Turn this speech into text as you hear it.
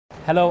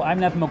Hello, I'm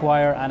Neven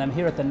Maguire and I'm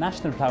here at the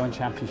National Ploughing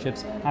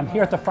Championships. I'm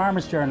here at the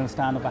Farmers Journal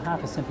stand on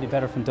behalf of Simply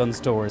Better from Dunn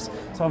Stores.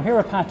 So I'm here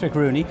with Patrick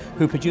Rooney,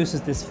 who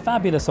produces this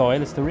fabulous oil.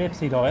 It's the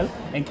rapeseed oil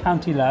in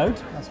County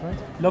Louth. That's right.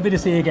 Lovely to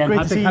see you again, Great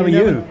Patrick. to see How are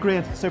you? you?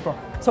 Great, super.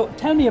 So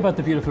tell me about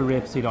the beautiful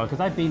rapeseed oil, because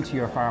I've been to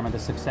your farm and the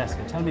success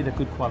of it. Tell me the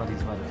good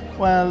qualities about it.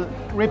 Well,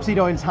 rapeseed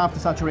oil is half the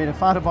saturated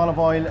fat of olive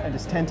oil, and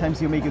it's 10 times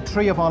the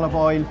omega-3 of olive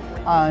oil,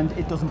 and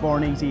it doesn't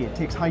burn easy. It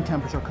takes high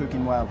temperature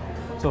cooking well.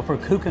 So for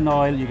cooking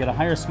oil, you get a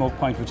higher smoke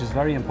point, which is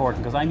very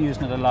important because I'm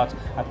using it a lot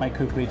at my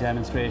cookery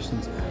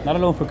demonstrations. Not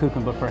alone for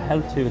cooking, but for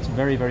health too. It's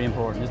very, very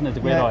important, isn't it?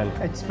 The great oil.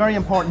 It's very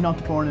important not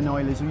to burn an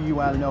oil, as you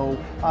well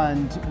know.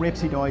 And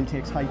rapeseed oil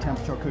takes high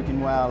temperature cooking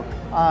well,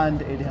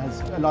 and it has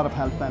a lot of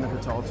health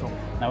benefits also.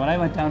 Now, when I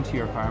went down to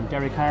your farm,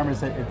 Derrycama is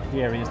the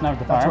area, it's not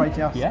the farm. That's right,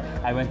 yes. Yeah,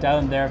 I went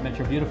down there, met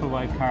your beautiful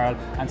wife Carol,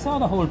 and saw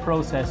the whole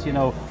process. You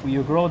know, where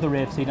you grow the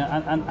rapeseed,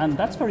 and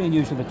that's very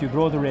unusual that you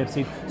grow the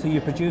rapeseed. So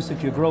you produce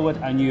it, you grow it,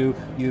 and you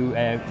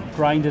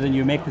grind it, and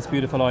you make this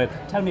beautiful oil.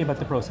 Tell me about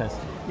the process.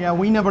 Yeah,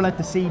 we never let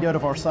the seed out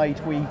of our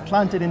sight. We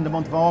plant it in the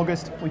month of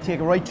August, we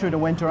take it right through the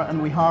winter,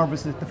 and we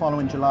harvest it the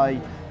following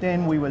July.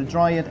 Then we will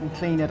dry it and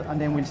clean it, and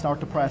then we'll start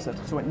to press it.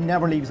 So it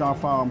never leaves our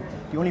farm.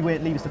 The only way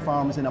it leaves the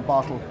farm is in a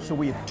bottle. So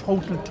we have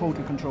total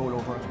control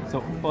over it.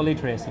 So fully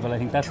traceable, I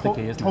think that's the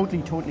key, isn't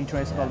it? Totally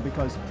traceable,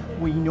 because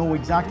we know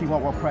exactly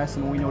what we're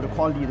pressing, we know the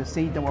quality of the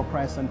seed that we're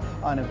pressing,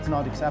 and if it's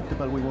not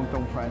acceptable, we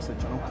don't press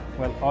it, you know.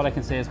 Well, all I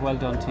can say is well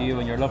done to you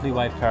and your lovely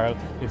wife Carol.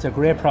 It's a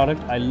great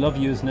product, I love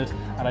using it,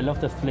 and I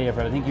love the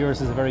flavour. I think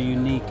yours is a very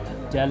unique,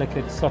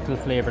 delicate, subtle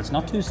flavour. It's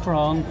not too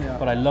strong,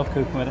 but I love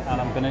cooking with it, and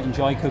I'm going to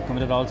enjoy cooking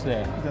with it all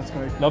today. That's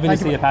great. Lovely to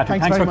see you,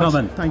 Patrick. Thanks for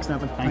coming. Thanks,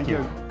 Neven. Thank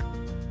you.